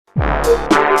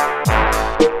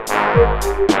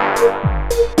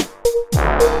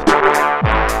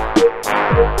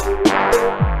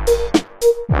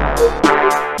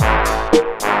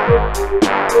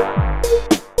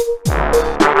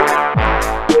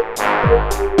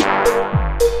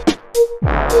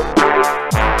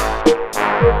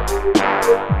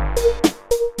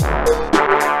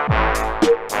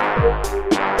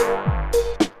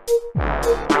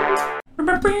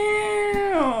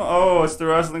Oh, it's the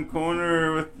Wrasslin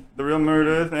Corner with the real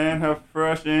Meredith and how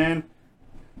fresh and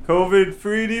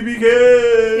COVID-free DBK.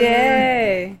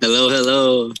 Yay! Hello,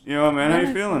 hello. Yo, man, how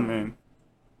you feeling, man?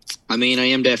 I mean, I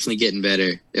am definitely getting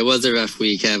better. It was a rough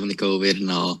week having the COVID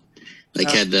and all. Like,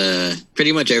 had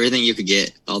pretty much everything you could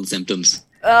get, all the symptoms.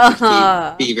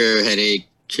 Fever, headache,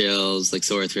 chills, like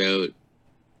sore throat.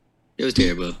 It was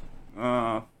terrible.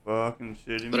 Oh, fucking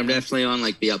shitty, man. But I'm definitely on,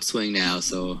 like, the upswing now,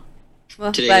 so...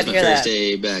 Well, today is my first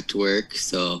day back to work,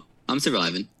 so I'm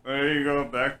surviving. There you go,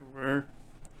 back to work.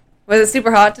 Was it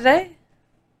super hot today?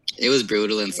 It was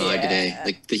brutal inside today.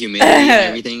 Like, the humidity and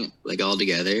everything, like, all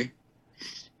together.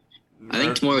 I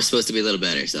think tomorrow is supposed to be a little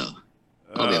better, so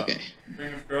I'll be okay.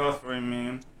 Fingers crossed for you,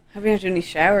 man. Hope you don't do any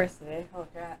showers today. Holy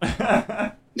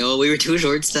crap. No, we were too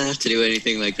short-staffed to do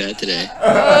anything like that today.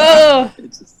 Oh!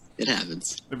 It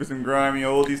happens. There'll be some grimy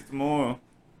oldies tomorrow.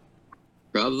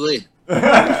 Probably.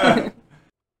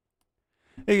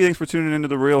 Hey, thanks for tuning into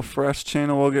the Real Fresh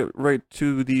channel. I'll get right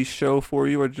to the show for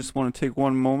you. I just want to take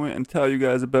one moment and tell you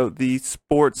guys about the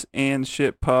Sports and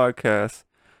Shit podcast.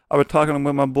 I've been talking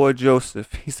with my boy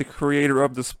Joseph. He's the creator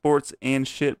of the Sports and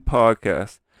Shit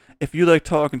podcast. If you like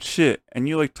talking shit and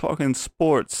you like talking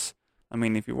sports, I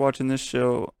mean, if you're watching this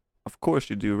show, of course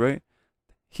you do, right?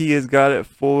 He has got it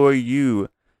for you.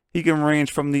 He can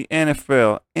range from the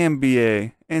NFL,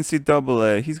 NBA,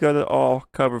 NCAA. He's got it all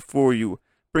covered for you,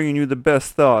 bringing you the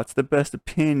best thoughts, the best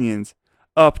opinions,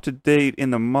 up to date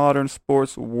in the modern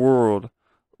sports world.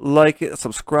 Like it,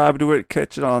 subscribe to it,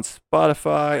 catch it on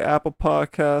Spotify, Apple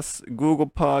Podcasts, Google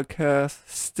Podcasts,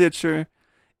 Stitcher.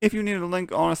 If you need a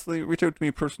link, honestly, reach out to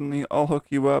me personally. I'll hook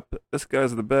you up. This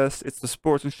guy's the best. It's the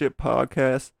Sports and Shit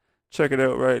podcast. Check it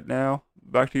out right now.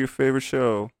 Back to your favorite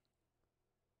show.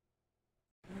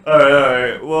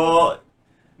 Alright. Well,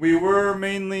 we were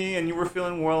mainly, and you were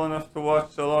feeling well enough to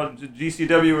watch a lot of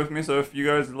GCW with me, so if you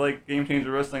guys like Game Changer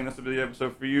Wrestling, this will be the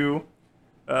episode for you.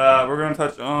 We're going to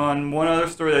touch on one other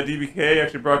story that DBK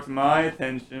actually brought to my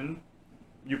attention.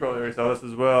 You probably already saw this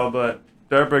as well, but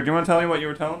Deborah, do you want to tell me what you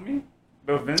were telling me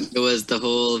about Vince? It was the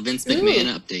whole Vince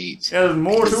McMahon update. Yeah, there's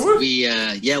more to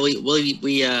it.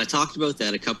 We talked about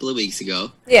that a couple of weeks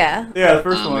ago. Yeah. Yeah, the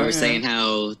first one. We were saying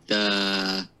how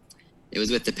it was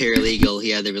with the paralegal. He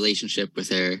had the relationship with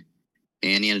her,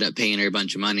 and he ended up paying her a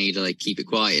bunch of money to like keep it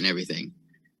quiet and everything.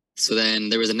 So then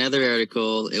there was another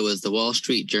article. It was the Wall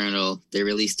Street Journal. They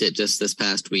released it just this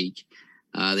past week.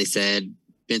 They said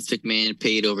Vince McMahon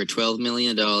paid over $12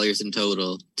 million in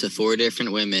total to 4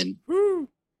 different women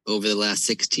over the last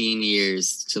 16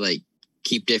 years to like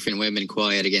keep different women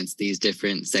quiet against these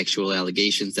different sexual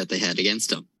allegations that they had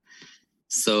against him.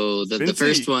 So the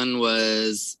first one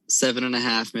was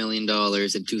 $7.5 million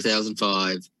in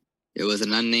 2005. It was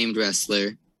an unnamed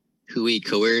wrestler who he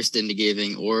coerced into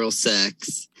giving oral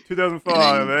sex.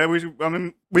 2005,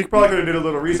 we probably could have did a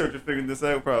little research and figured this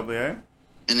out, probably, eh?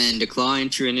 And then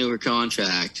declined to renew her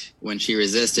contract when she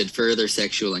resisted further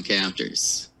sexual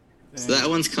encounters. Damn. So that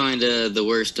one's kind of the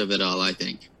worst of it all, I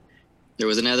think. There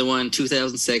was another one,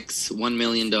 2006, $1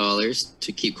 million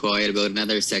to keep quiet about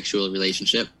another sexual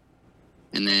relationship.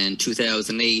 And then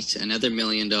 2008, another $1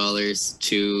 million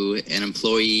to an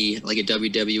employee, like a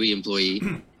WWE employee,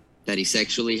 that he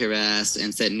sexually harassed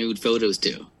and sent nude photos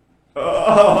to.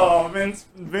 Oh, Vince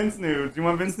nudes. You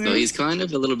want Vince nudes? So he's kind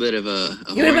of a little bit of a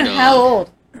You would have been how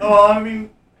old? Oh, I mean,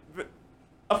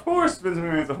 of course Vince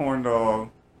McMahon's a horn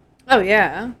dog. Oh,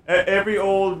 yeah. Every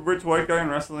old rich white guy in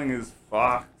wrestling is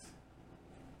fucked.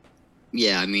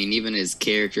 Yeah, I mean, even his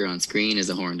character on screen is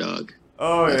a horn dog.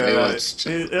 Oh, like, yeah. I watched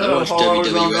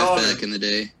WWF back in the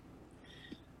day.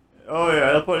 Oh,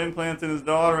 yeah. He'll put implants in his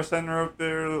daughter, send her up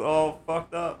there all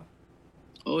fucked up.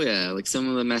 Oh, yeah. Like some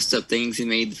of the messed up things he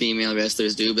made the female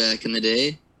wrestlers do back in the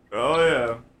day. Oh,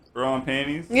 yeah. Bra and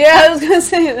panties. Yeah, I was going to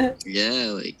say that.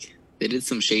 Yeah, like, they did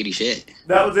some shady shit.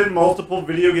 That was in multiple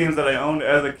video games that I owned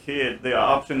as a kid. The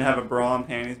option to have a bra and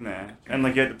panties match. And,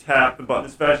 like, you had to tap the button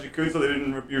as fast as you could so they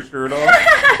didn't rip your shirt off.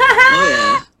 Oh,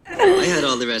 yeah. I had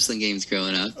all the wrestling games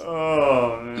growing up.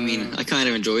 Oh, man. I mean, I kind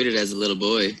of enjoyed it as a little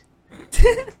boy.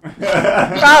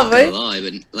 Probably. Not lie,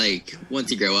 but, like, once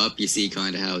you grow up, you see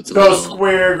kind of how it's Those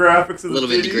square graphics of a little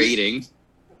bit degrading.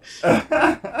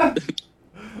 A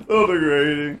little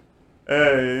degrading.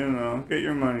 Hey, get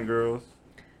your money, girls.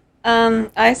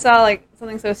 I saw like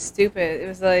something so stupid. It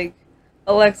was like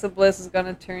Alexa Bliss is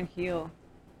gonna turn heel.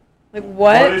 Like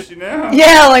What what? is she now?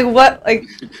 Yeah, like what? Like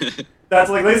That's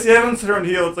like Lacey Evans turned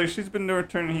heel. It's like she's been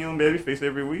turning heel and babyface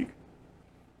every week.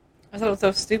 I thought it was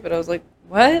so stupid. I was like,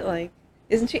 what? Like,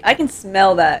 isn't she? I can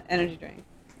smell that energy drink.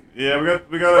 Yeah, we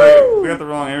Woo! got the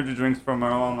wrong energy drinks from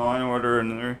our online order,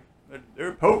 and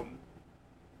they're potent.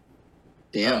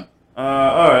 Damn.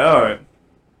 All right.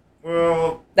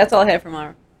 Well, That's all I had for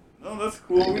Mara. no, that's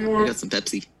cool. I got some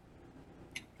Pepsi.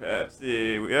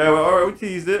 Pepsi. Yeah, well, all right, we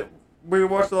teased it. We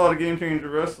watched a lot of Game Changer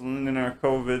Wrestling in our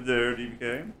COVID there,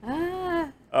 DBK.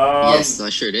 Ah. Yes, I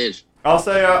sure did. I'll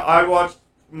say I watched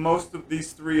most of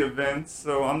these three events,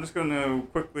 so I'm just going to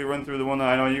quickly run through the one that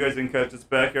I know you guys didn't catch. It's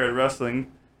Backyard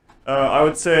Wrestling. I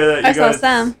would say that you I saw guys...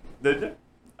 Sam. Did you?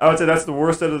 I would say that's the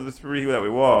worst out of the three that we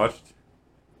watched.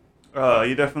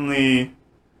 You definitely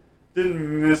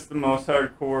didn't miss the most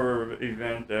hardcore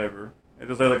event ever. It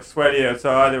was like sweaty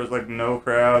outside. There was like no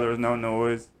crowd. There was no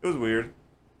noise. It was weird.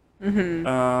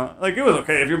 Mm-hmm. Like it was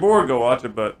okay if you're bored, go watch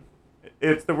it. But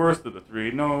it's the worst of the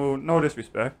three. No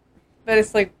disrespect. But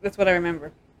it's like that's what I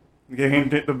remember.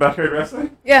 The Backyard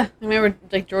Wrestling. Yeah, I remember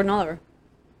like Jordan Oliver.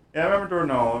 Yeah, I remember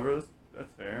Jordan Oliver.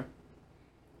 That's fair.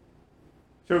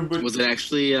 Was it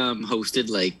actually hosted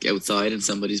like outside in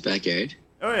somebody's backyard?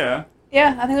 Oh yeah.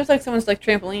 Yeah, I think there's like someone's like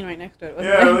trampoline right next to it.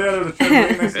 Wasn't Yeah, there? yeah. There was a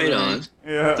trampoline next to Right the on. ring.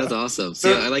 Yeah. That's awesome.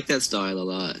 See, I like that style a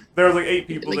lot. There was like 8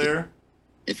 people Like, there.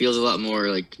 It feels a lot more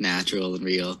like natural and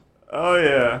real. Oh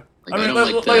yeah. Like, I don't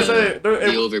like I say, the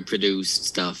overproduced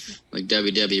stuff. Like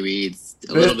WWE's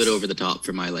a little bit over the top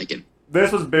for my liking.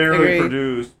 This was barely Agreed.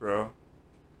 produced, bro.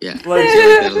 Yeah, Like- I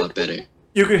like that a lot better.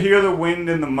 You could hear the wind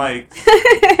in the mics.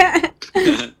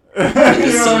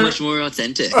 It's so much more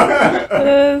authentic.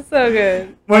 So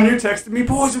good. When you texted me,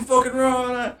 Poison fucking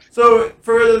Rana. So,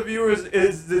 for the viewers,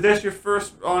 is this your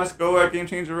first honest go at Game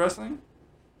Changer Wrestling?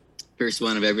 First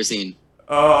one I've ever seen.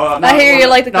 I hear you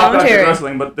like the not Backyard commentary.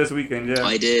 Wrestling, but this weekend, yeah.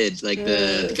 I did. Like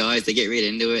the Good. guys, they get right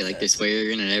into it. Like they're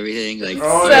swearing and everything. Like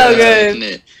Oh, So yeah. good. isn't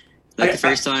it? Like the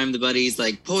first time the buddy's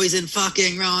like Poison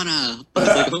fucking Rana. I was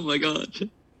like, oh my god.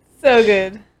 So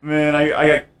good. Man,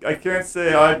 I can't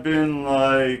say I've been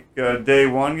like day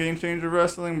one Game Changer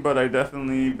Wrestling, but I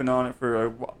definitely been on it for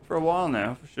a while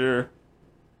now, for sure.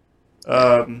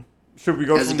 Should we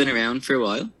go? Has it been around for a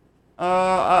while?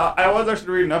 I was actually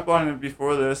reading up on it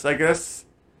before this. I guess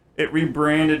it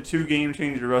rebranded to Game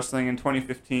Changer Wrestling in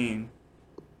 2015.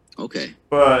 Okay.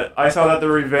 But I saw that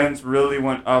their events really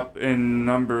went up in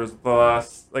numbers the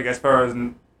last, like as far as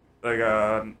like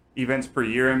events per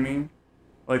year. I mean,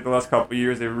 like the last couple of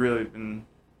years, they've really been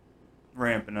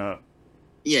ramping up.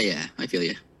 Yeah, I feel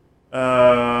you. All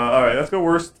right, let's go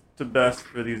worst to best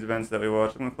for these events that we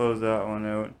watched. I'm gonna close that one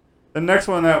out. The next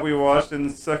one that we watched in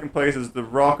second place is the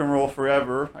Rock and Roll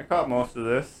Forever. I caught most of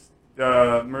this.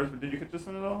 Murphy, did you catch this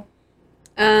one at all?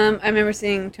 I remember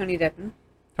seeing Tony Deppen.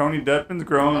 Tony Deppin's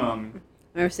growing on me. I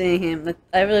remember seeing him. Like,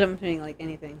 I really don't think like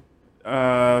anything.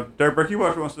 Derek Burke, you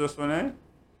watched most of this one, eh?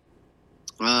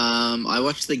 I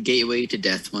watched the Gateway to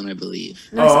Death one, I believe.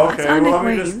 No, it's- Oh, it's okay. on Well, let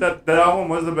me McWayne. just that one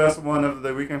was the best one of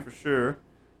the weekend for sure.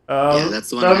 Yeah,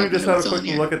 that's the one Let I me have just the have a notes on quick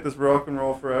here. look at this Rock and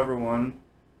Roll Forever one.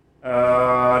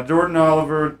 Jordan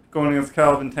Oliver going against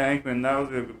Calvin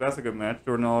Tankman. That's a good match.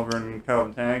 Jordan Oliver and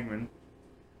Calvin Tankman.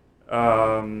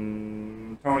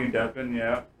 Tony Deppen,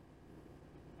 yeah.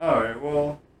 All right.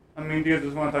 Well, I mean, do you guys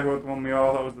just want to talk about the one we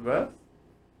all thought was the best?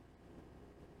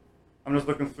 I'm just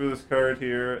looking through this card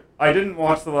here. I didn't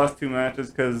watch the last 2 matches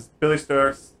because Billy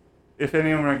Starks. If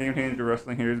anyone on Game Changer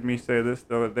Wrestling hears me say this,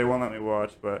 though, they won't let me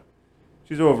watch, but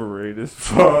she's overrated as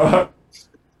fuck.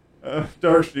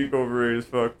 Dark Streak overrated as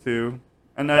fuck, too.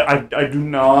 And I do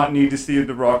not need to see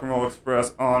the Rock and Roll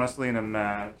Express, honestly, in a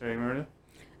match. Hey, Meredith?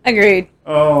 Agreed.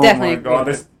 Oh, Definitely my God.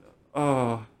 agree. This,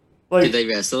 oh. Like, Did they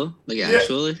wrestle? Like yeah,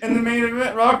 actually? in the main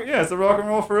event, it's the Rock and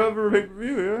Roll Forever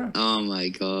pay-per-view, yeah. Oh my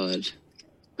god.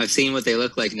 I've seen what they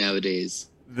look like nowadays.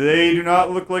 They do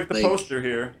not look like the Like, poster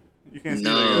here. You can't see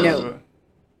no. that yet, No. but-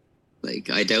 Like,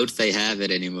 I doubt they have it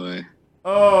anymore.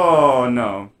 Oh,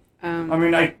 no. Um, I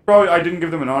mean, I didn't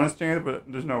give them an honest chance, but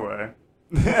there's no way.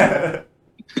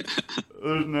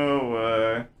 There's no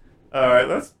way. Alright,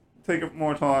 let's take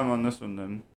more time on this one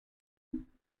then.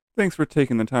 Thanks for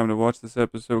taking the time to watch this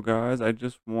episode, guys. I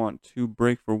just want to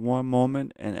break for one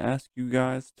moment and ask you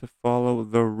guys to follow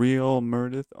The Real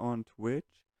Meredith on Twitch,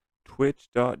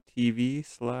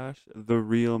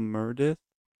 twitch.tv/TheRealMeredith.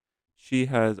 She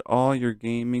has all your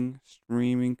gaming,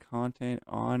 streaming content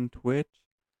on Twitch.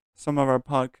 Some of our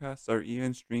podcasts are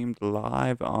even streamed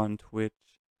live on Twitch.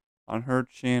 on her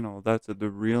channel. That's The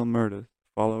Real Murder.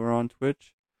 Follow her on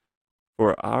Twitch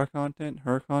for our content,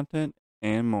 her content,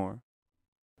 and more.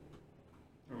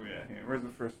 Oh yeah, here. Where's the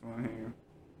first one here?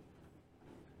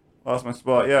 Lost my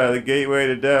spot. Yeah, the Gateway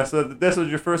to Death. So this was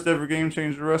your first ever Game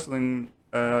Changer Wrestling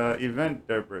event,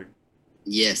 Deborah.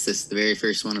 Yes, this is the very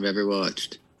first one I've ever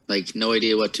watched. Like, no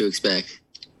idea what to expect.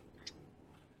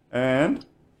 And?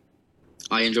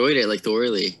 I enjoyed it, like,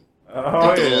 thoroughly. Oh,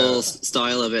 like, the yeah. whole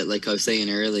style of it, like I was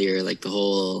saying earlier, like, the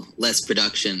whole less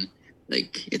production.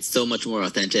 Like, it's so much more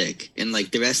authentic. And, like,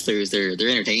 the wrestlers, they're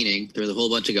entertaining. There's a whole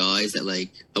bunch of guys that,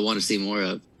 like, I want to see more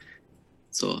of.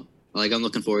 So, like, I'm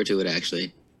looking forward to it,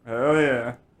 actually. Oh,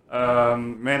 yeah.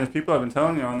 Man, there's people I've been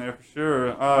telling you on there for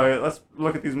sure. Alright, let's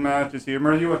look at these matches here.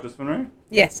 Murray, you watched this one, right?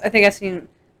 Yes, I think I've seen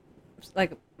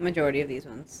like a majority of these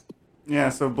ones. Yeah,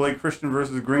 so Blake Christian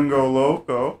versus Gringo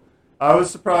Loco. I was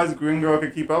surprised Gringo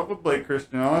could keep up with Blake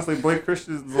Christian. Honestly, Blake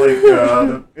Christian's like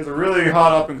is a really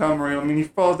hot up and comer. I mean, he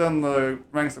falls down the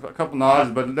ranks a couple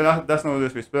notches, but that's no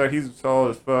disrespect. He's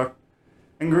solid as fuck.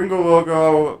 And Gringo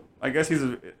Loco, I guess he is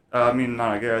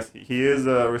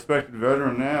a respected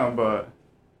veteran now, but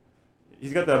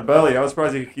he's got that belly. I was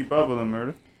surprised he could keep up with him,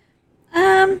 Murder.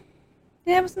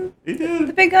 Yeah, it wasn't. He did.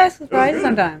 The big guys surprise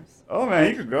sometimes. Oh man,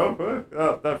 he could go quick.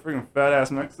 That freaking fat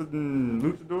ass Mexican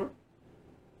luchador,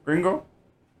 Gringo.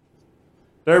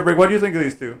 Derek, what do you think of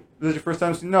these two? Is this your first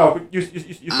time seeing? No, but you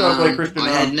saw Blake Christian. I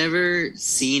had never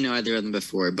seen either of them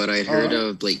before, but I'd heard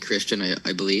of Blake Christian,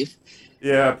 I believe.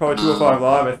 Yeah, probably 205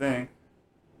 Live, I think.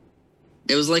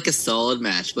 It was like a solid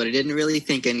match, but I didn't really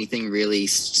think anything really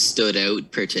stood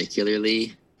out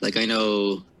particularly. Like, I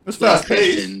know It's Blake fast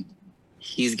paced. Christian,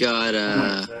 he's got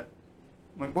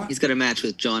he's got a match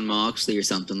with John Moxley or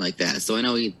something like that. So I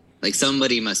know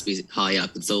somebody must be high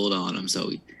up and sold on him.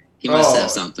 So he must have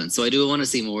something. So I do want to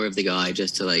see more of the guy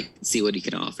just to see what he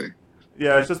can offer.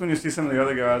 Yeah, it's just when you see some of the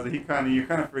other guys that you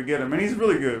kind of forget him, and he's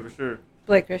really good for sure.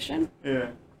 Blake Christian. Yeah.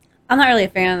 I'm not really a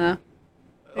fan though.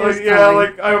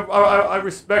 I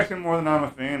respect him more than I'm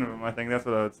a fan of him. I think that's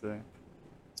what I would say.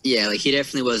 Yeah, he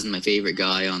definitely wasn't my favorite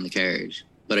guy on the carriage,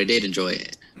 but I did enjoy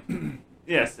it.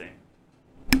 Yeah, same.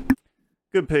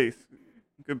 Good pace.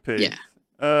 Yeah.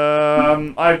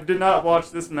 I did not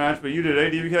watch this match, but you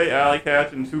did. DBK, Alley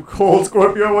Catch, and Too Cold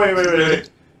Scorpio. Wait.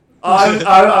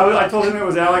 I told him it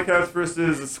was Alley Catch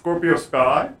versus Scorpio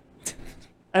Sky.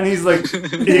 And he's like,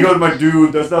 he goes, my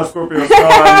dude, that's not Scorpio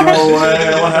Sky. No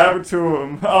way. What happened to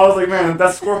him? I was like, man,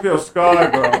 that's Scorpio Sky,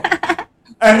 bro.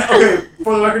 And, okay,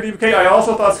 for the record, DBK, I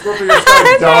also thought Scorpio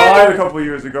Sky died a couple of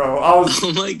years ago. Oh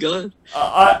my god.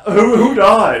 Who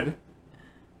died?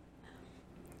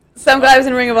 Some guy was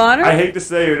in Ring of Honor. I hate to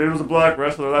say it. It was a black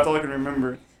wrestler. That's all I can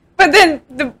remember. But then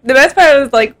the best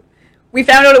part was we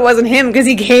found out it wasn't him because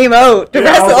he came out to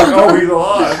wrestle. I was like, oh, he's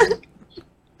alive.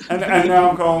 and now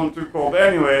I'm calling him Too Cold. But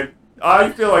anyway, I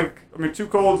feel Too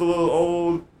Cold's a little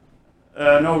old.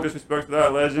 No disrespect to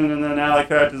that legend. And then Alley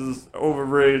Catch is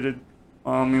overrated.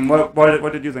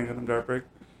 What did you think of him, Darkbreak?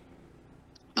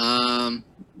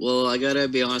 Well, I gotta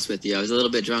be honest with you. I was a little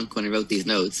bit drunk when I wrote these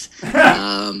notes.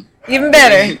 Even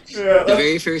better. The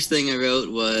very first thing I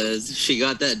wrote was, she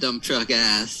got that dump truck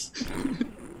ass.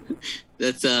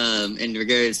 That's, in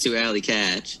regards to Alley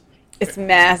Catch. It's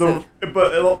massive.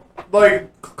 So,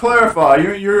 but, clarify,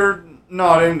 you're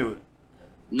not into it.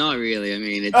 Not really. I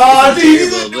mean, it's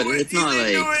terrible, but it's not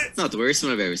it's not the worst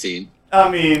one I've ever seen. I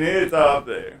mean, it's up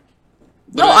there.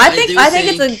 But no, I think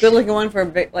it's a good looking one for a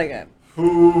bit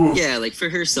Ooh. Yeah, for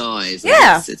her size.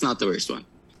 Yeah. It's not the worst one.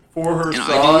 For her and size,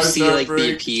 I do see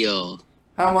the appeal.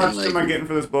 How much am I getting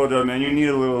for this blowjob, man? You need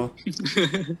a little.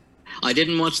 I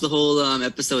didn't watch the whole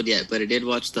episode yet, but I did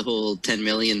watch the whole 10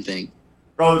 million thing.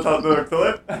 Roll the top of the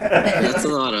clip. That's a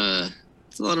lot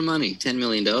of money. $10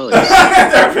 million. Right?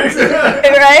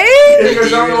 If you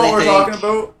guys don't know what we're talking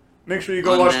about, make sure you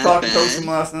go watch Talking Toast from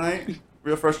last night.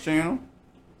 Real Fresh channel.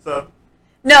 What's up?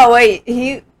 No, wait.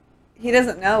 He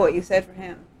doesn't know what you said for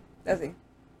him, does he?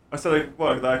 I said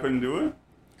that I couldn't do it.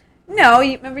 No,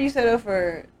 remember you said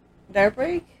for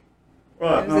Darkbreak?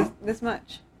 What? It was this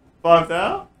much.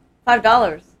 $5,000?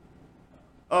 $5.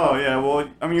 Oh yeah, well,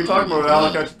 I mean, you're talking about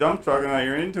Alley Catch dump truck and now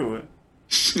you're into it.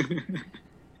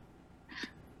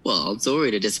 Well, I'm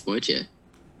sorry to disappoint you.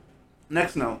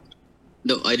 Next note.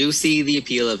 No, I do see the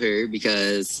appeal of her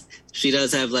because she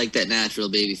does have that natural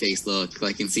baby face look.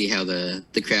 I can see how the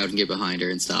crowd can get behind her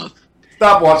and stuff.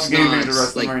 Stop watching Game Changer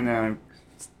Wrestling right now.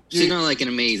 She's not an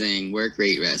amazing work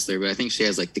rate wrestler, but I think she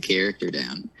has the character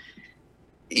down.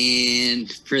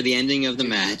 And for the ending of the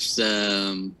match,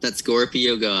 that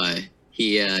Scorpio guy,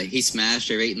 He smashed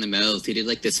her right in the mouth. He did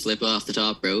like this flip off the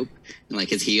top rope, and like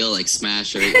his heel like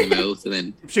smashed her right in the mouth, and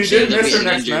then She did ended up miss her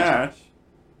getting next match.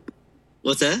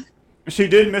 What's that? She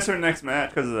did miss her next match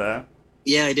because of that.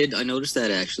 Yeah, I did. I noticed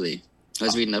that actually. I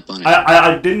was reading up on it.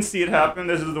 I didn't see it happen.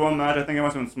 This is the one match. I think I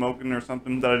must have been smoking or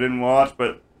something that I didn't watch,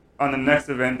 but on the next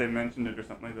event they mentioned it or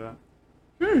something like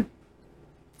that.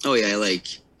 Oh yeah, like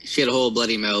she had a whole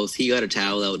bloody mouth. He got a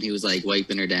towel out and he was like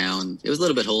wiping her down. It was a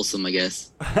little bit wholesome, I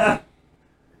guess.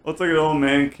 Looks like an old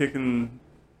man kicking.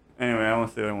 Anyway, I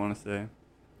won't say what I want to say.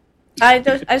 I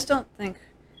just don't think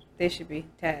they should be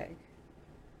tagged.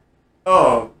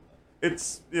 Oh,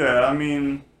 it's yeah. I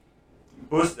mean,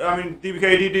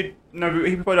 DBK no,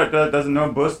 he probably doesn't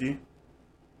know Bussy.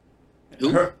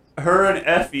 Who? Her and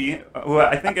Effie. Who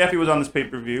I think Effie was on this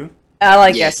pay-per-view. I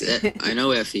like Yes, Effie. I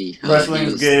know Effie.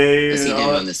 Wrestling's gay. I seen and him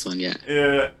all on this one. Yeah.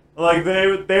 Yeah, like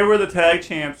they were the tag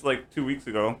champs like 2 weeks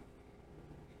ago,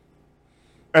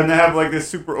 and they have like this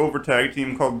super over tag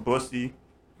team called Bussy.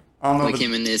 I don't know. Like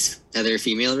him and this other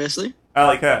female wrestler.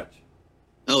 Alley Catch.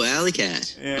 Oh, Alley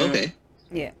Cat. Yeah. Okay.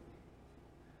 Yeah.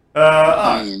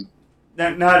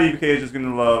 Now DBK is just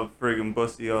gonna love friggin'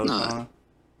 Bussy all the No. time.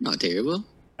 Not terrible.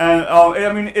 And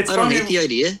I mean, it's I don't funny. hate the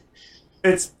idea.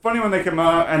 It's funny when they come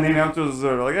out and the announcers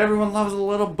are like, everyone loves a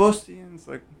little Bussy, and it's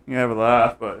like you have a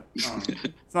laugh, but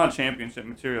it's not championship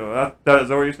material. That is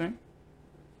that what you're saying?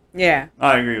 Yeah.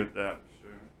 I agree with that for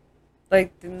sure.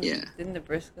 Like, Yeah. didn't the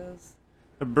Briscoes?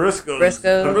 The Briscoes.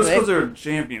 Briscoes, The Briscoes they- are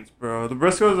champions, bro. The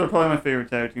Briscoes are probably my favorite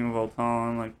tag team of all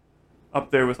time. Like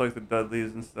up there with like the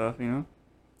Dudleys and stuff, you know.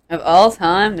 Of all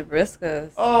time, the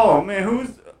Briscoes. Oh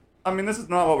man, I mean, this is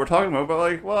not what we're talking about, but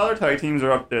like, what other tag teams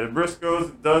are up there? The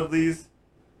Briscoes, the Dudleys,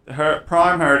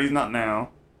 Prime Hardys, not now.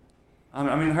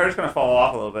 I mean, Hardy's gonna fall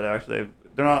off a little bit. Actually,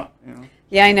 they're not. You know,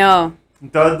 Yeah, I know.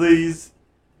 Dudleys,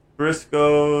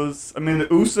 Briscoes. I mean, the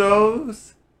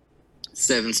Usos.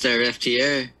 7-star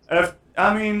FTR.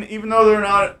 I mean, even though they're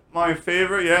not my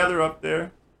favorite, yeah, they're up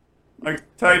there. Like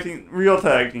real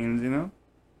tag teams, you know.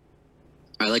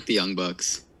 I like the Young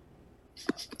Bucks.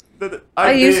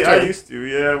 I used to.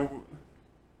 Yeah.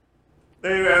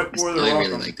 They were the I really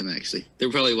like them actually. They're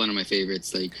probably one of my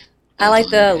favorites. Like I like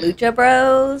the yeah. Lucha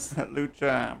Bros.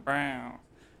 Lucha Brown.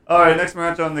 All right, next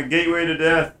match on the Gateway to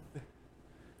Death.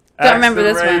 Don't remember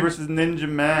this Ray one. versus Ninja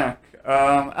Mac.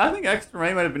 I think Axton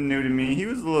Ray might have been new to me. He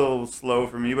was a little slow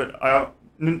for me, but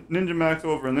Ninja Mac's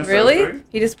over in this. Really? Episode.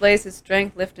 He displays his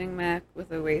strength lifting Mac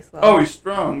with a waist lock. Oh, he's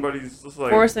strong, but he's just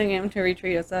like forcing him to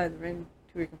retreat outside the ring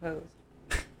to recompose.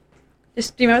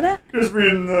 Do you remember that? just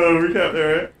reading the recap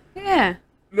there, right? Yeah.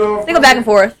 No, They go back and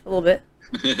forth a little bit.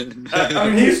 I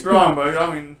mean, he's strong, but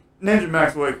I mean, Ninja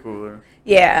Mac's way cooler.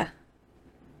 Yeah.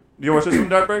 You watch this one,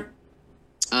 Dark Break?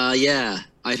 Yeah.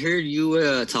 I'd heard you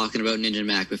were talking about Ninja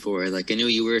Mac before. Like I knew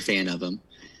you were a fan of him.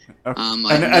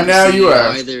 And now you are.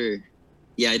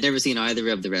 I'd never seen either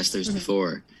of the wrestlers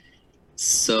before.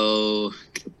 So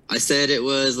I said it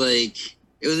was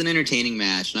an entertaining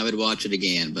match, and I would watch it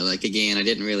again. But like again, I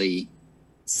didn't really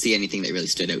see anything that really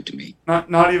stood out to me.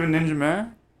 Not even Ninja Mac?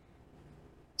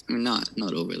 I mean, not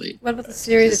overly. What about the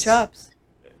series of chops?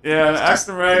 Yeah,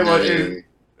 Axton Ray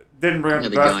didn't bring up the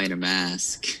Another best. guy in a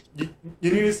mask. You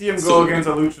need to see him go against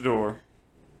a luchador.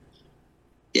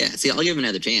 Yeah, see, I'll give him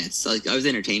another chance. Like I was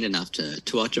entertained enough to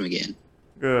watch him again.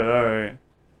 Good, alright.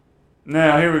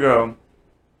 Now, here we go.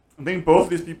 I think both of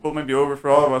these people may be over for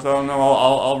all of us. I don't know.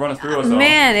 I'll run us through us all.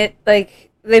 Man,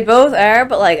 they both are,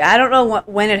 but I don't know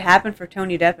when it happened for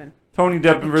Tony Deppen. Tony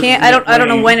Deppen versus I don't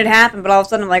know Nick when Wayne. it happened, but all of a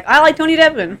sudden I'm like, I like Tony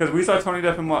Deppen. Because we saw Tony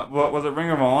Deppen, what was it, Ring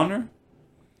of Honor?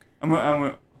 I'm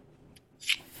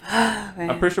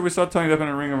pretty sure we saw Tony Deppen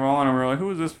in Ring of Honor, and we were like, who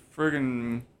is this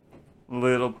friggin'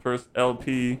 little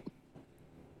LP?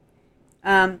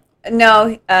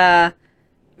 No,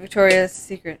 Victoria's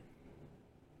Secret.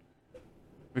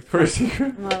 Victoria's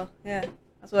Secret? Well, yeah,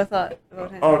 that's what I thought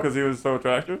about him. Oh, because he was so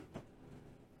attractive?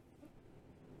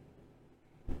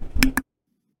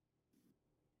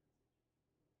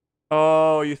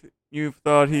 Oh, you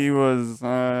thought he was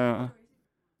that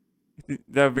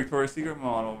Victoria's Secret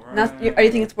model, right? Are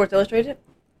you thinking Sports Illustrated?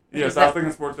 Yes, I was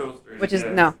thinking Sports Illustrated. Which is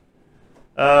yes.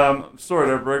 no. Sorry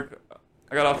there, Brick.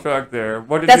 I got off track there.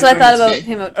 That's what I thought about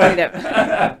him, Tony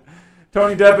Deppen.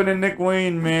 Tony Deppen and Nick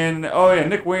Wayne, man. Oh yeah,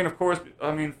 Nick Wayne, of course.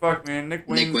 I mean, fuck, man. Nick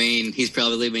Wayne. He's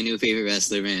probably my new favorite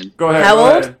wrestler, man. Go ahead. How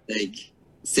go old? ahead. Like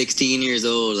 16 years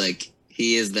old. Like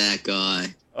he is that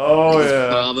guy. Oh He's yeah.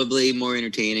 probably more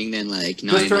entertaining than like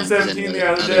Just turned 99% 17 of the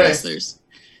other other day. wrestlers.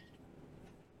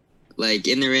 Like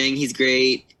in the ring, he's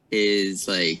great. His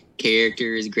like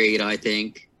character is great. I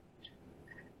think.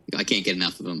 I can't get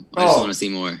enough of him. I just want to see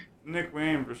more. Nick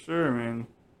Wayne for sure, man.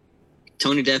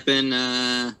 Tony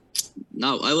Deppen,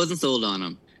 no, I wasn't sold on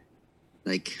him.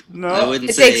 Like, No. I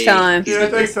wouldn't It say... takes time. Yeah,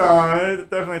 it takes time.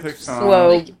 It definitely takes time. Slow.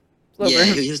 Like, Slow yeah,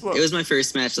 burn. it was my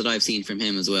first match that I've seen from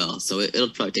him as well, so it'll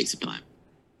probably take some time.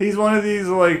 He's one of these,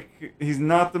 like, he's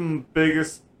not the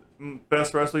biggest,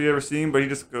 best wrestler you ever seen, but he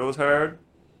just goes hard.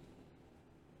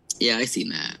 Yeah, I seen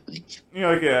that. Like, You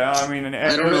know, like, yeah, I mean, and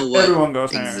I don't know what everyone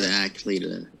goes hard. exactly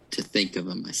to think of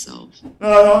him myself.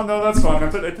 No, that's fine.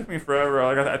 It took me forever.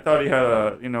 Like, I thought he had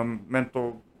a,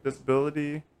 mental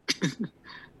disability.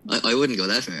 I wouldn't go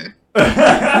that far.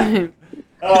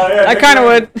 Yeah, I kind of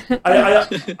would.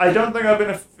 I don't think I've been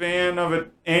a fan of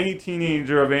any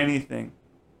teenager of anything.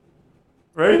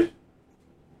 Right?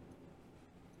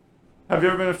 Have you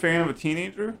ever been a fan of a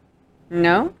teenager?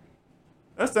 No?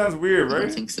 That sounds weird, I right?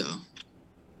 don't think so.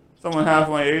 Someone half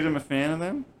my age, I'm a fan of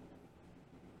them?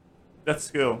 That's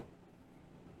skill.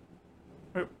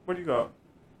 Wait, what do you got?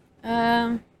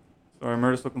 Sorry,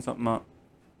 Murder's looking something up.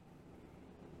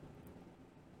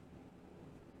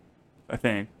 I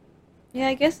think. Yeah,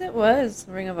 I guess it was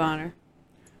Ring of Honor.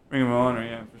 Ring of Honor,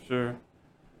 yeah, for sure.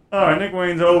 Alright, Nick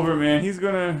Wayne's over, man. He's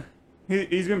gonna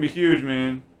be huge,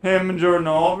 man. Him and Jordan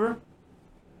Oliver.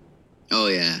 Oh,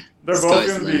 yeah. They're Sky's both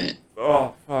the gonna be. limit.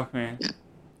 Oh, fuck, man. Yeah.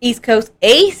 East Coast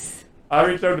Ace? I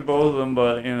reached out to both of them,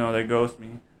 but, they ghost me.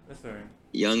 That's alright.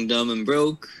 Young, dumb, and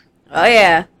broke. Oh,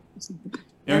 yeah.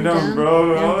 Young Dumb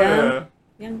Bro, Young oh, Dumb. yeah.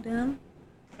 Young Dumb.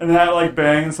 And that, like,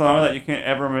 banging song that you can't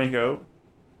ever make out.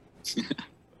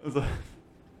 It's like,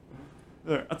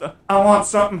 I want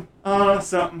something.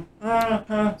 Something.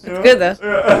 It's good, though.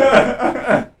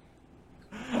 Yeah.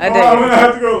 I dig I'm it. gonna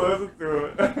have to go listen to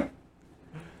it.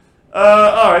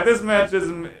 Alright, this match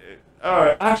isn't.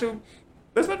 Alright, actually,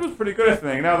 this match was pretty good, I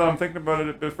think, now that I'm thinking about it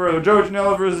a bit further. Joey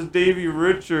Janela versus Davey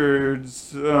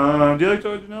Richards. Do you like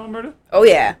Joey Janela, Murder? Oh,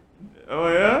 yeah. Oh,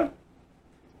 yeah?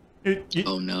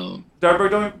 Oh, no.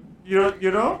 Darkberg,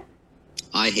 you don't?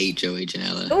 I hate Joey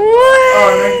Janela. What?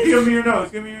 Oh, man, give me your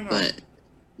notes. But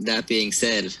that being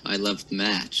said, I loved the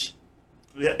match.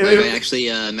 Yeah, Like, I actually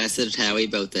messaged Howie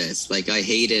about this. Like, I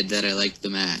hated that I liked the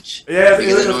match. Yeah,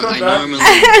 Because I normally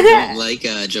don't like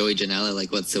Joey Janela,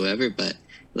 like, whatsoever, but,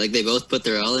 like, they both put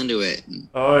their all into it.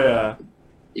 Oh, yeah.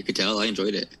 You could tell I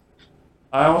enjoyed it.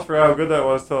 I almost forgot how good that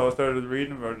was till I started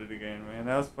reading about it again, man.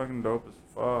 That was fucking dope as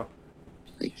fuck.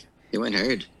 Like, it went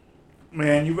hard.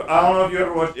 Man, I don't know if you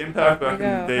ever watched Impact back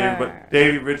in the day, hard. but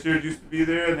Davey Richards used to be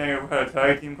there, and they had a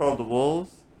tag team called the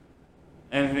Wolves.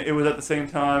 And it was at the same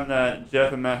time that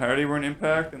Jeff and Matt Hardy were in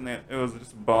Impact, and it was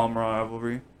just a bomb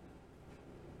rivalry.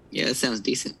 Yeah, that sounds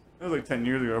decent. It was like 10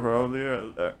 years ago, probably,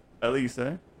 at least,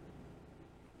 eh?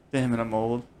 Damn it, I'm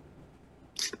old.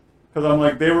 Because I'm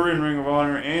like, they were in Ring of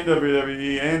Honor and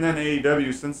WWE, and then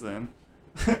AEW since then.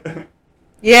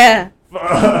 Yeah.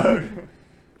 Fuck.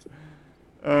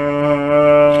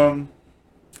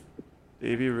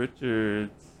 Davey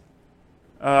Richards.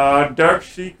 Dark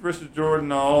Sheik versus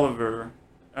Jordan Oliver.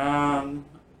 I don't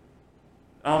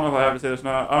know if I have to say this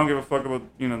now. I don't give a fuck about,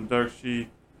 Dark Sheik,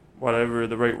 whatever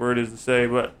the right word is to say,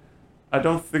 but I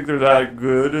don't think they're that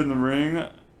good in the ring,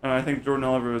 and I think Jordan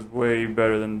Oliver is way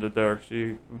better than the Dark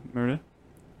Sheik. Remember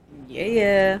that?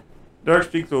 Yeah. Dark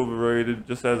Sheik's overrated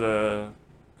just as a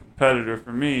competitor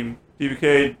for me.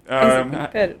 DBK, As a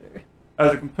competitor.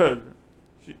 as a competitor.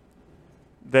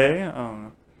 I don't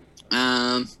know.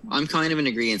 I'm kind of in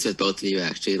agreement with both of you,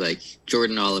 actually. Like,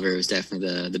 Jordan Oliver was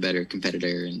definitely the better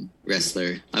competitor and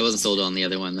wrestler. I wasn't sold on the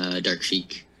other one, Dark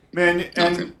Sheik. Man,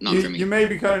 Not for me. You may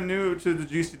be kind of new to the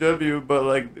GCW, but,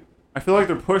 like, I feel like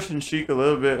they're pushing Sheik a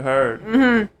little bit hard.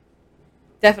 Mm-hmm.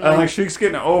 Definitely. And, like, Sheik's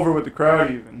getting over with the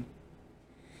crowd, even.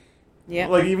 Yeah.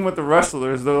 Like, even with the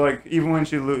wrestlers, they're like, even when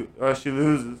she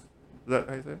loses. Is that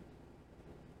how you say it?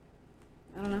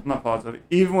 I don't know. I'm not positive.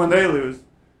 Even when they lose,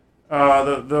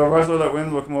 the wrestler that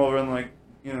wins will come over and, like,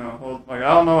 hold, like,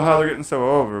 I don't know how they're getting so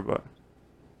over, but.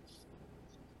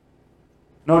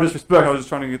 No disrespect, I was just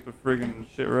trying to get the friggin'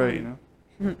 shit right,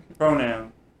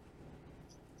 Pronoun.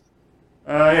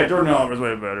 Yeah, Jordan Oliver's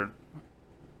way better.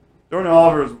 Jordan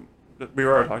Oliver is, we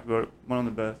already talked about it, one of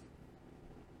the best.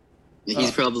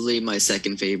 He's probably my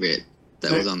second favorite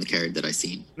that was on the card that I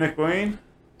seen. Nick Wayne?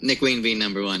 Nick Wayne being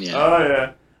number one, yeah. Oh,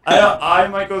 yeah. I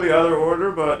might go the other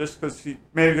order, but just because he's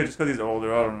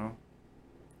older, I don't know.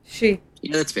 She.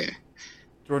 Yeah, that's fair.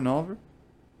 Jordan Oliver?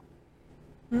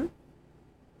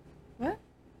 What?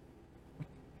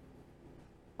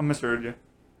 I misheard you.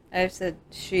 I said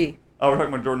she. Oh, we're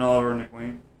talking about Jordan Oliver and Nick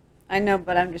Wayne. I know,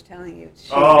 but I'm just telling you. It's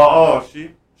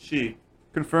she. She.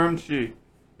 Confirmed she.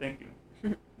 Thank you.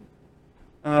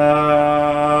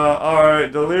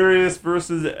 Alright, Delirious versus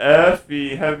versus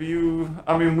Effie. Have you?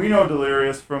 I mean, we know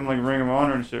Delirious from like Ring of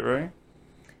Honor and shit, right?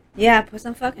 Yeah, put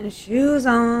some fucking shoes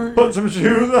on. Put some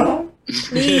shoes on.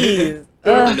 Please. I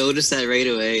Ugh. noticed that right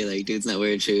away. Like, dude's not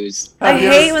wearing shoes. I Have you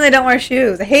hate ever- when they don't wear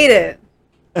shoes. I hate it.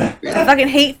 I fucking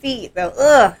hate feet, though.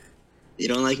 Ugh. You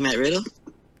don't like Matt Riddle?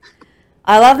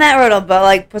 I love Matt Riddle, but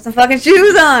like, put some fucking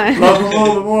shoes on. Love him a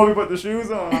little bit more. We put the shoes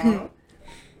on.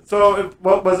 So,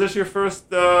 what was this your first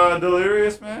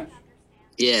Delirious match?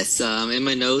 Yes. In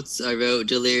my notes, I wrote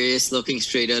Delirious looking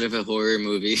straight out of a horror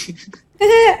movie.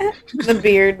 The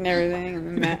beard and everything, and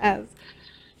the mask.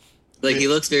 Like, he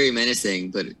looks very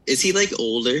menacing, but is he like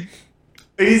older?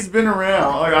 He's been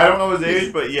around. Like, I don't know his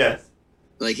age, but yes.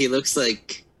 Like, he looks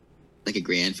like a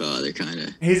grandfather, kind of.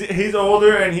 He's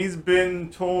older and he's been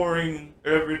touring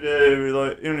every day.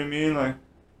 Like, you know what I mean? Like,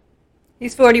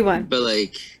 He's 41. But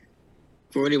like,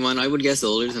 41, I would guess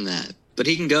older than that. But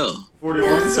he can go.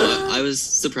 41. So I was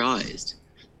surprised.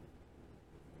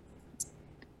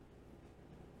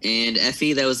 And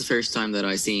Effie, that was the first time that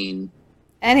I seen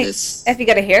And this, if you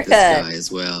got a this haircut. guy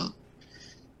as well.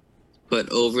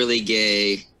 But overly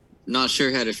gay. Not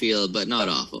sure how to feel, but not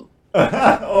awful.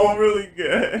 Oh, really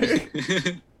gay.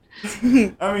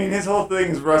 I mean, his whole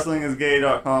thing is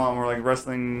wrestlingisgay.com or like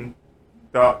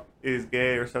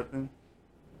wrestling.isgay or something.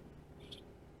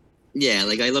 Yeah,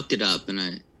 like I looked it up,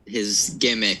 and his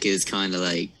gimmick is kind of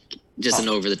like just an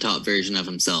over-the-top version of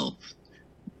himself.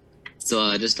 So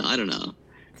I don't know.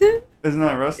 Isn't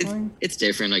that wrestling? It's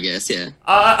different, I guess. Yeah.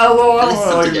 I don't At least really like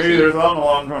something him different. either, so I don't know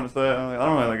what I'm trying to say. I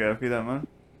don't really like Effie that much.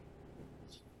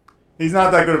 He's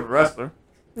not that good of a wrestler.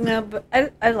 No, but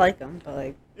I like him, but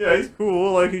like, Yeah, he's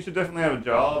cool. Like, he should definitely have a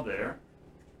job there.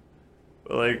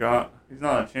 But, like, he's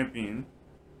not a champion.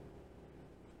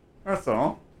 That's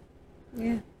all.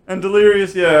 yeah. And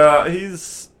Delirious, yeah,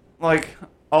 he's, like,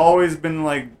 always been,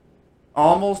 like,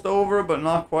 almost over, but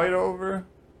not quite over.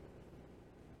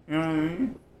 You know what I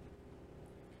mean?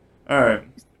 Alright.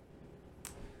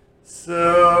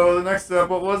 So, the next up,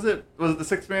 what was it? Was it the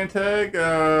six-man tag?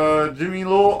 Jimmy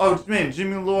Lloyd. Oh, man,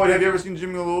 Jimmy Lloyd. Have you ever seen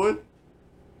Jimmy Lloyd?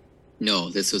 No,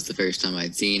 this was the first time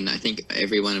I'd seen, I think,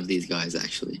 every one of these guys,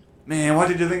 actually. Man, what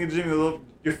did you think of Jimmy Lloyd?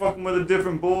 You're fucking with a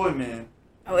different boy, man.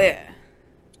 Oh yeah.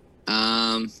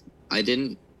 I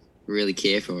didn't really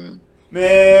care for him.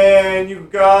 Man, you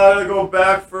gotta go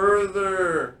back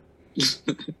further.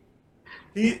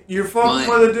 You're fucking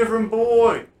with a different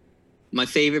boy. My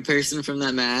favorite person from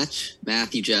that match,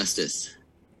 Matthew Justice.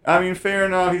 I mean, fair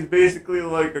enough. He's basically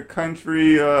like a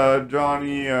country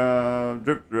Johnny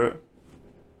Drip Drip.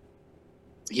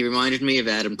 He reminded me of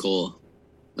Adam Cole.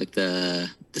 Like the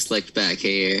slicked back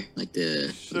hair, like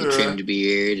the trimmed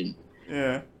beard, and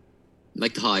Yeah.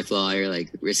 like the high flyer,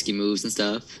 like risky moves and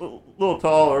stuff. A little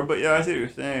taller, but yeah, I see what you're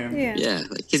saying. Yeah. Yeah,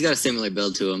 like he's got a similar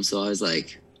build to him, so I was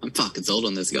like, I'm fucking sold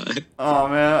on this guy. Oh,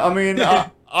 man. I mean,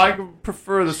 I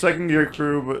prefer the second gear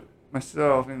crew, but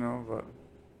myself, you know,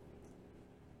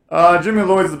 but... Jimmy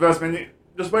Lloyd's the best, man.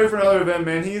 Just wait for another event,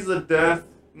 man. He's a death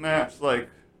match, like,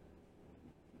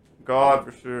 god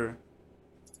for sure.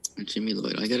 Jimmy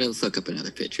Lloyd, I gotta look up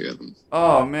another picture of him.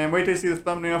 Oh, man, wait till you see the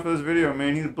thumbnail for this video,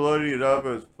 man. He's bloodied up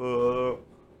as fuck.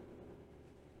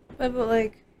 But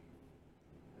like,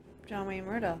 John Wayne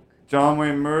Murdoch. John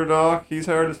Wayne Murdoch, he's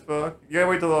hard as fuck. You gotta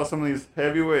wait till some of these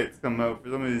heavyweights come out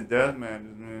for some of these death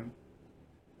matches, man.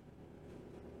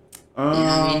 Yeah,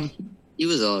 I mean, he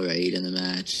was alright in the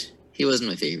match. He wasn't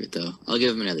my favorite, though. I'll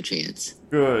give him another chance.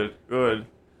 Good, good.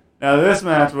 Now, this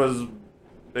match was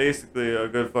basically a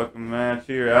good fucking match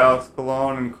here. Alex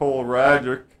Colon and Cole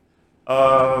Radrick.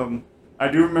 I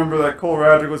do remember that Cole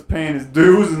Radrick was paying his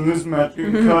dues in this match,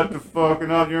 getting cut to fucking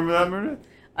up. You remember that, Meredith?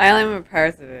 I only remember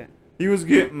parts of it. He was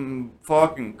getting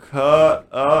fucking cut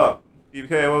up.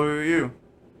 Okay, what were you?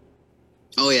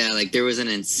 Oh yeah, like there was an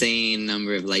insane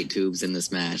number of light tubes in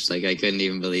this match. Like I couldn't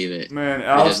even believe it. Man, They're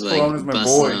Alex just Colon is my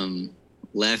busting boy. them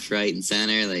left, right, and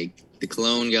center. Like the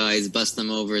Cologne guy's busting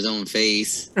him over his own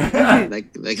face. he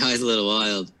Like that guy's a little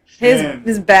wild. Man.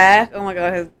 His back. Oh my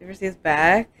god. You ever see his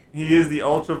back? is the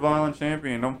ultra-violent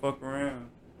champion. Don't fuck around.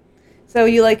 So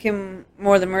you like him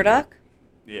more than Murdoch?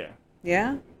 Yeah.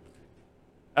 Yeah.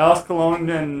 Alex Colon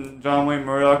and John Wayne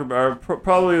Murdoch are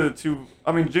probably the two.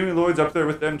 I mean, Jimmy Lloyd's up there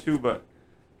with them too, but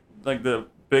like the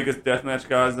biggest deathmatch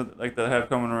guys that have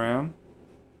coming around.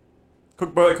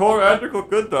 But Cole Radrick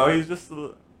looked good though. He's just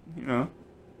a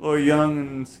little young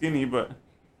and skinny, but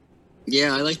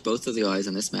Yeah, I liked both of the guys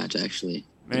in this match actually.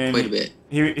 Like, man, quite a bit.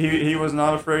 he was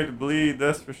not afraid to bleed.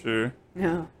 That's for sure.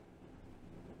 No.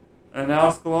 And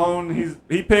Alex Colon,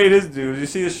 he paid his dues. You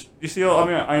see this? You see? I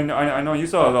mean, I know you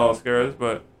saw all the scares,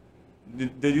 but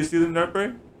did you see the net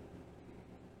break?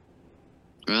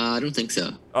 I don't think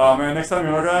so. Oh man, next time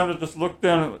you look at him, just look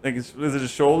down. Like, is it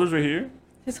his shoulders right here?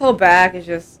 His whole back is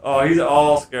just. Oh, he's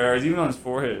all scars, even on his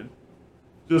forehead.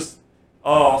 Just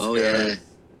all Oh scars. yeah.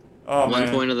 Oh One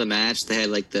man. point of the match, they had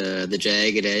like the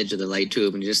jagged edge of the light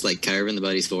tube and just like carving the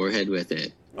buddy's forehead with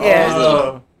it. Yeah.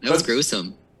 Oh, That was that's-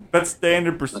 gruesome. That's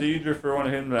standard procedure for one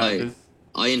of his matches.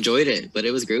 I enjoyed it, but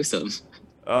it was gruesome.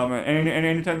 Oh man,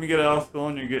 anytime you get Alex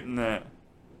Colon, you're getting that.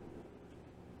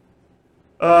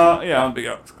 Yeah, I'm a big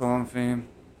Alex Colon fan.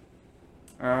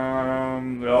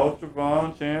 The Ultra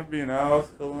Bond champion, Alex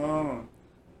Colon.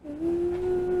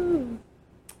 Ooh.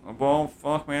 Well,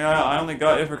 fuck man, I only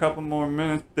got you for a couple more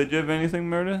minutes. Did you have anything,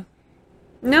 Murda?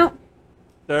 Nope.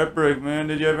 That break, man.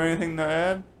 Did you have anything to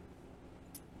add?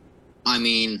 I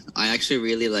mean, I actually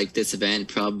really liked this event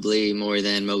probably more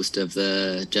than most of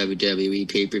the WWE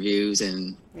pay-per-views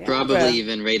and Yeah, probably bro.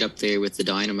 even right up there with the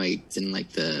Dynamites and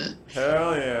like the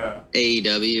Hell yeah.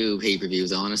 AEW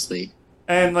pay-per-views, honestly.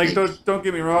 And like, don't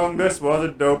get me wrong, this was a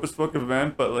dope as fuck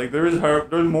event, but like, there's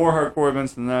more hardcore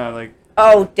events than that. Like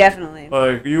Oh, definitely.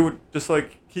 you would just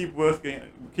like keep with it.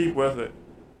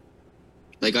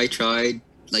 Like I tried,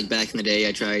 like back in the day,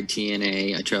 I tried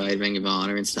TNA, I tried Ring of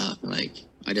Honor and stuff. And, like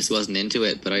I just wasn't into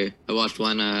it, but I watched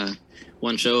one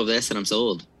show of this and I'm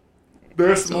sold.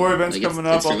 There's So, more events like, it's- coming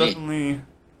up. it's for I'll me. definitely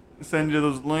send you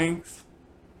those links.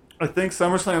 I think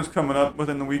SummerSlam's coming up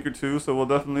within a week or two, so we'll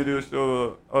definitely do a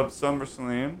show of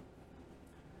SummerSlam.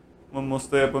 When we'll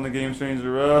stay up on the Game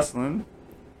Changer Wrestling.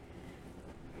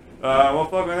 Well,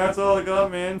 fuck, man, that's all I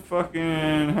got, man.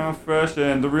 Fucking how fresh.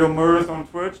 And The Real Murder on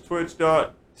Twitch,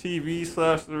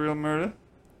 twitch.tv/TheRealMurder.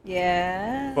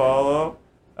 Yeah. Follow.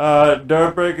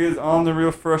 Dartbreak is on the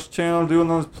Real Fresh channel doing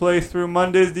those playthrough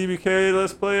Mondays. DBK,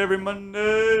 let's play every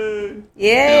Monday.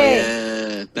 Yay.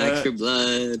 Hell yeah, back for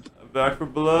blood. Back for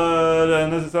Blood,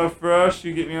 and this is How Fresh.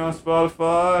 You get me on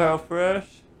Spotify, How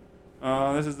Fresh.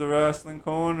 This is the Wrasslin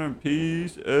Corner.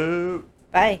 Peace out.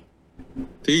 Bye.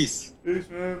 Peace. Peace,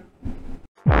 man.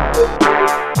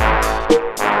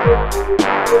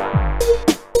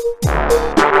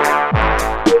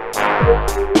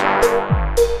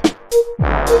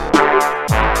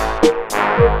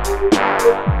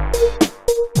 Thank you.